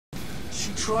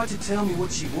She tried to tell me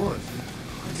what she was.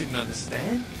 I didn't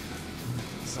understand.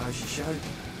 So she showed me.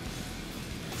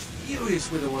 I was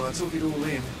furious with her when I took it all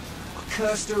in. I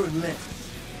cursed her and left,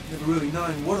 never really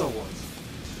knowing what I was.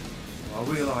 I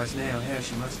realise now how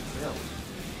she must have felt.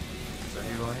 So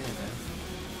here I am now.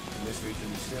 A mystery to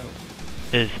myself.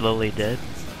 Is Lily dead?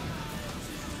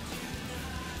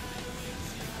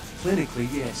 Clinically,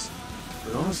 yes.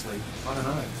 But honestly, I don't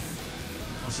know.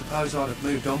 I suppose I'd have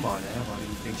moved on by now if I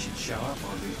didn't think she'd show up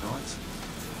on these nights.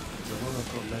 So what I've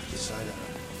got left to say to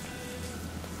her.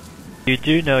 You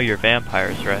do know you're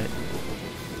vampires, right?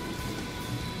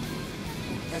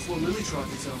 That's what Lily tried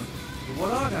to tell me. But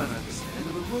what I don't understand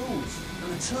are the rules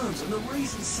and the terms and the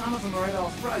reasons some of them are at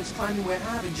our throats claiming we're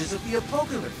harbingers of the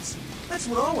apocalypse. That's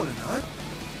what I want to know.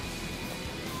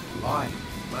 Why?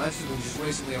 Most of them just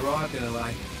recently arrived in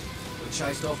LA. Were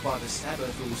chased off by the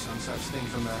Sabbath or some such thing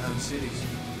from their home cities.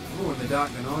 More in the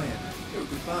dark than I am. They're a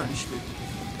good bunch, but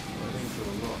I've been through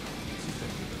a lot.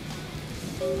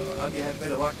 I hope you had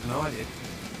better luck than I did.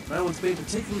 No one's been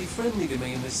particularly friendly to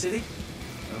me in this city.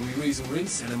 Only reason we're in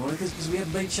Santa Monica is because we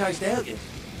haven't been chased out yet.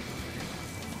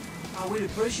 Oh, we'd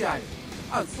appreciate it.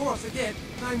 Oh, before I forget,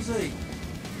 name's E.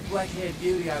 Black-haired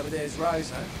beauty over there's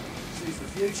Rosa. Sees the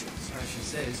future, so she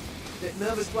says. That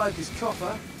nervous bloke is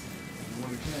Copper. The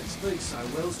one who can't speak so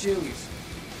well is Julius.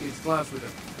 Kids gloves with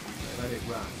him. They let it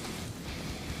run.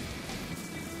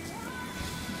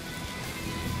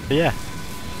 But yeah.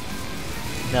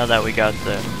 Now that we got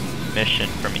the mission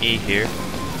from E here,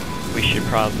 we should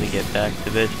probably get back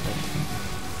to business.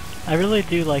 I really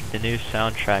do like the new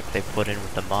soundtrack they put in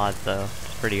with the mod though.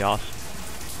 It's pretty awesome.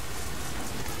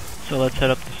 So let's head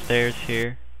up the stairs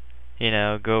here. You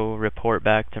know, go report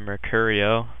back to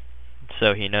Mercurio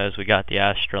so he knows we got the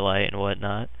astrolite and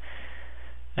whatnot.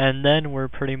 And then we're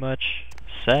pretty much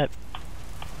set.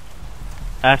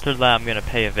 After that I'm gonna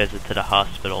pay a visit to the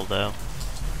hospital though.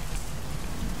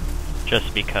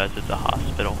 Just because it's a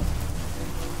hospital.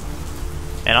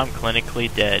 And I'm clinically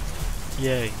dead.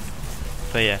 Yay.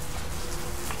 So yeah.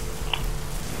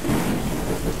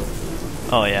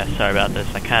 Oh yeah, sorry about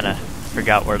this. I kinda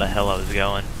forgot where the hell I was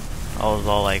going. I was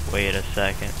all like, wait a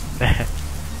second. Then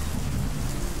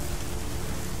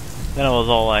I was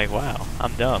all like, wow,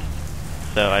 I'm dumb.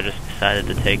 So I just decided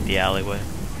to take the alleyway.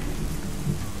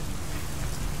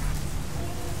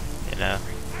 You know.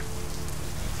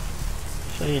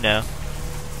 So you know,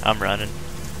 I'm running.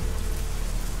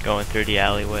 Going through the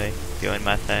alleyway, doing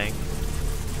my thing.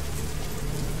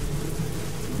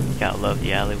 Gotta love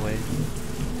the alleyways.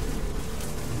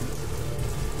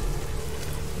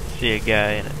 See a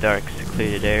guy in a dark,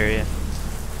 secluded area.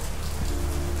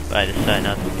 But I decide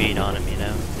not to beat on him, you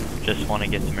know. Just want to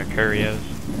get to Mercurio's,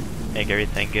 make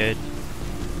everything good.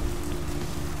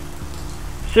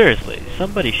 Seriously,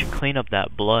 somebody should clean up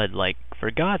that blood, like, for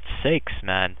God's sakes,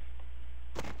 man.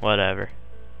 Whatever.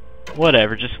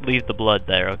 Whatever, just leave the blood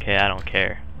there, okay? I don't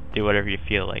care. Do whatever you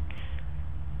feel like.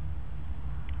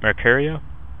 Mercurio?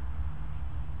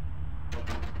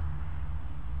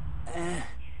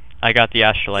 I got the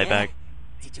astrolite back.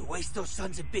 Did you waste those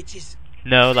sons of bitches?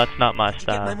 No, that's not my Did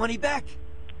style. you get my money back?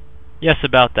 Yes,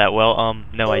 about that. Well,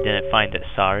 no, I didn't find it.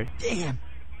 Sorry. Damn.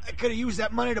 I could have used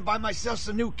that money to buy myself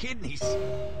some new kidneys.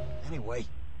 Anyway.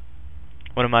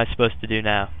 What am I supposed to do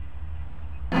now?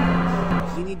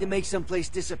 We need to make someplace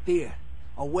disappear.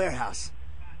 A warehouse.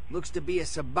 Looks to be a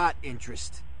Sabat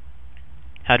interest.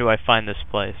 How do I find this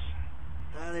place?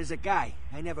 There's a guy.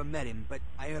 I never met him, but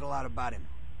I heard a lot about him.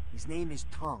 His name is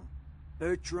Tong.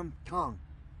 Bertram Tong.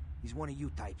 He's one of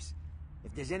you types.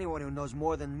 If there's anyone who knows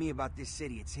more than me about this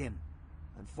city, it's him.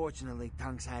 Unfortunately,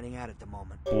 Tong's hiding out at the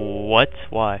moment. What?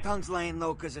 Why? Tong's laying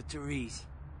low because of Therese.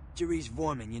 Therese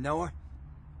Vorman, you know her?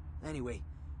 Anyway,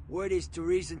 word is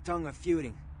Therese and Tong are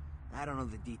feuding. I don't know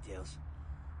the details.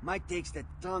 My take's that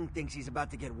Tong thinks he's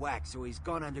about to get whacked, so he's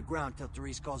gone underground till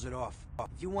Therese calls it off.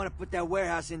 If you want to put that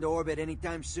warehouse into orbit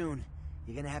anytime soon,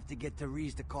 you're gonna have to get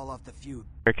Therese to call off the feud.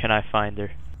 Where can I find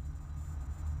her?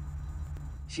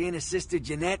 She and her sister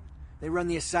Jeanette, they run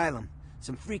the asylum.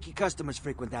 Some freaky customers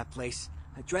frequent that place.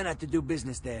 I try not to do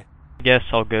business there. Guess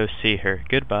I'll go see her.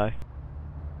 Goodbye.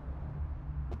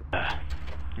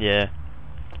 Yeah.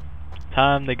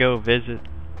 Time to go visit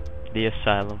the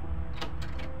asylum.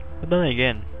 But then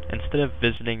again, instead of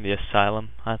visiting the asylum,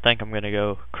 I think I'm gonna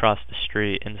go across the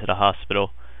street into the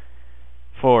hospital.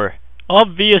 For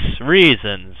obvious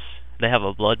reasons. They have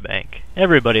a blood bank.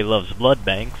 Everybody loves blood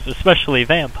banks, especially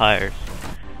vampires.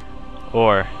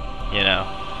 Or, you know,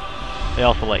 they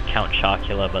also like Count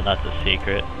Chocula, but that's a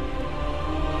secret.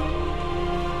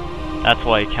 That's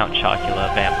why Count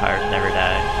Chocula vampires never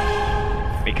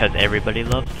die. Because everybody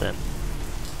loves them.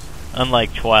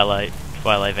 Unlike Twilight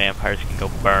vampires can go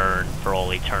burn for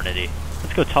all eternity.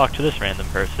 Let's go talk to this random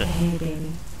person. Hey,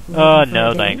 baby.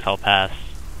 No thanks, I'll pass.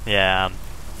 Yeah, I'm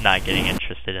not getting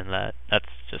interested in that. That's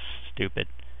just stupid.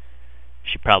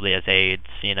 She probably has AIDS,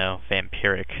 you know,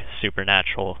 vampiric,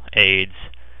 supernatural AIDS,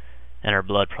 and her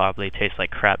blood probably tastes like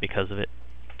crap because of it.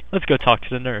 Let's go talk to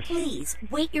the nurse. Please,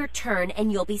 wait your turn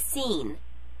and you'll be seen.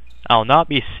 I'll not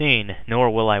be seen,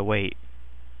 nor will I wait.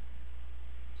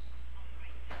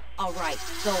 Alright,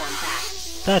 go on back.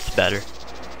 That's better.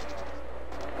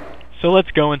 So let's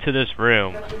go into this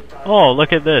room. Oh,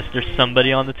 look at this. There's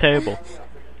somebody on the table.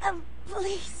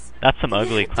 Please. That's some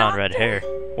ugly clown red hair.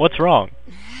 What's wrong?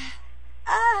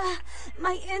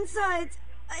 My insides.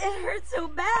 It hurts so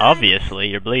bad. Obviously,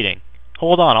 you're bleeding.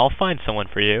 Hold on, I'll find someone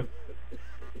for you.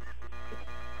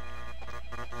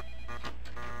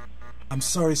 I'm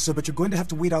sorry, sir, but you're going to have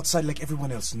to wait outside like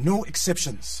everyone else. No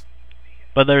exceptions.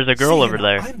 But there's a girl over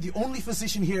there. I'm the only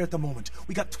physician here at the moment.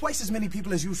 We got twice as many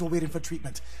people as usual waiting for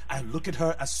treatment. I'll look at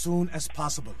her as soon as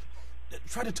possible.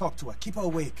 Try to talk to her. Keep her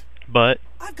awake. But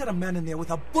I've got a man in there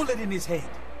with a bullet in his head.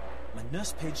 My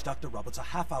nurse paged Dr. Roberts a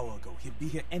half hour ago. He'll be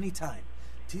here any time.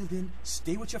 Till then,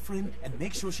 stay with your friend and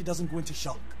make sure she doesn't go into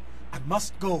shock. I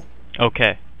must go.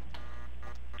 okay.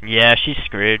 Yeah, she's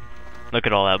screwed. Look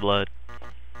at all that blood.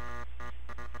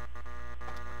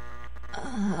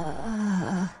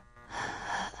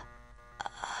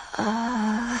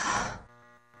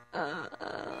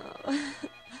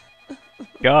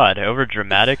 God, over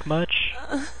dramatic much?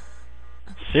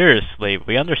 Seriously,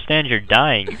 we understand you're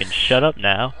dying. You can shut up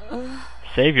now.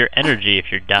 Save your energy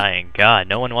if you're dying. God,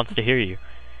 no one wants to hear you.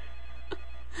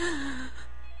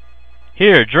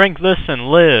 Here, drink this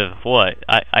and live. What?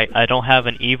 I don't have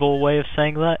an evil way of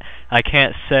saying that? I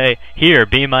can't say, here,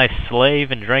 be my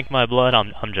slave and drink my blood?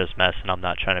 I'm just messing. I'm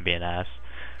not trying to be an ass.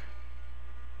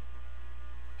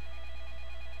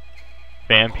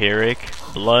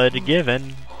 Vampiric blood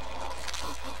given.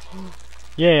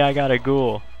 Yay, I got a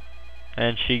ghoul.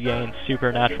 And she gains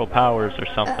supernatural powers or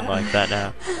something like that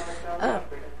now.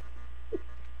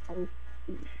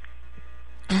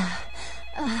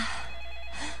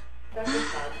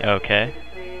 Okay.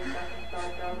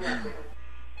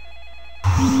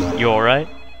 You alright?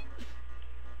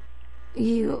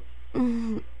 You...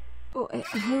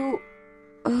 Who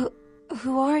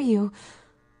are you?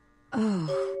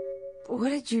 Oh, what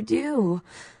did you do?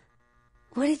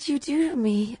 What did you do to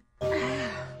me?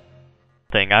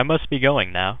 I must be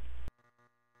going now.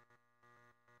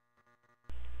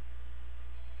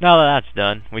 Now that that's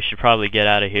done, we should probably get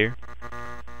out of here.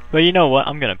 But you know what?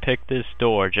 I'm gonna pick this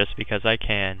door just because I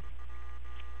can.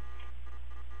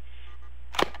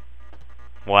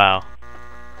 Wow.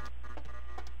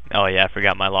 Oh yeah, I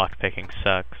forgot my lockpicking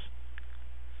sucks.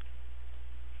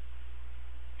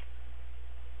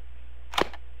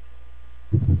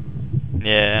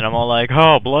 Yeah, and I'm all like,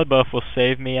 oh, blood buff will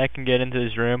save me, I can get into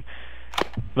this room.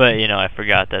 But, you know, I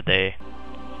forgot that they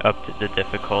upped the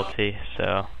difficulty,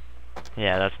 so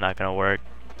yeah, that's not gonna work.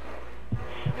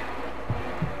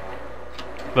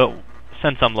 But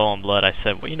since I'm low on blood, I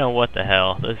said, well, you know what the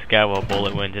hell, this guy with a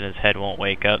bullet wound in his head won't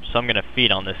wake up, so I'm gonna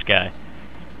feed on this guy.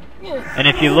 And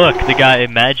if you look, the guy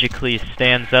magically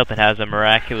stands up and has a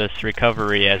miraculous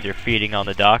recovery as you're feeding on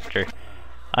the doctor.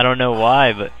 I don't know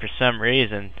why, but for some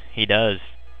reason, he does.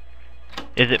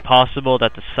 Is it possible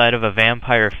that the sight of a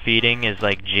vampire feeding is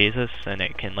like Jesus, and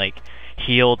it can, like,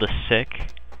 heal the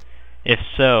sick? If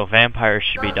so, vampires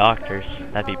should be doctors.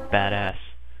 That'd be badass.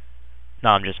 No,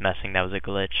 I'm just messing, that was a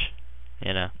glitch.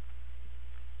 You know.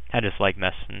 I just like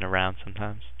messing around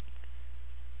sometimes.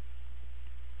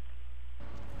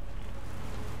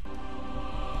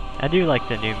 I do like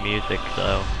the new music,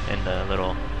 though, in the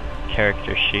little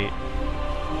character sheet.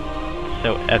 It's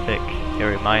so epic. It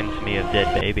reminds me of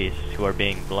dead babies who are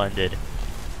being blended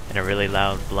in a really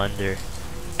loud blender,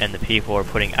 and the people are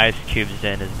putting ice cubes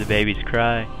in as the babies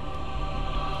cry,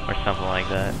 or something like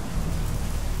that.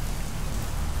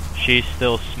 She's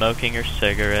still smoking her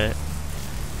cigarette.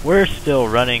 We're still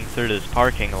running through this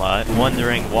parking lot,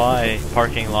 wondering why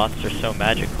parking lots are so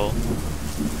magical.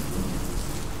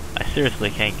 I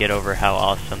seriously can't get over how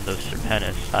awesome those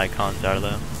Serpentis icons are,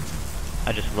 though.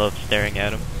 I just love staring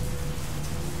at them.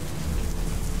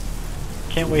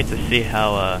 Can't wait to see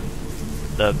how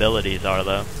the abilities are,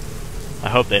 though. I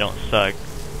hope they don't suck.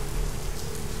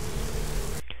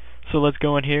 So let's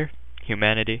go in here,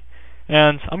 humanity,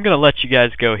 and I'm gonna let you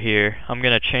guys go here. I'm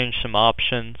gonna change some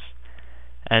options,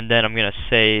 and then I'm gonna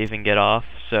save and get off.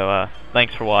 So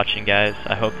thanks for watching, guys.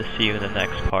 I hope to see you in the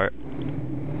next part.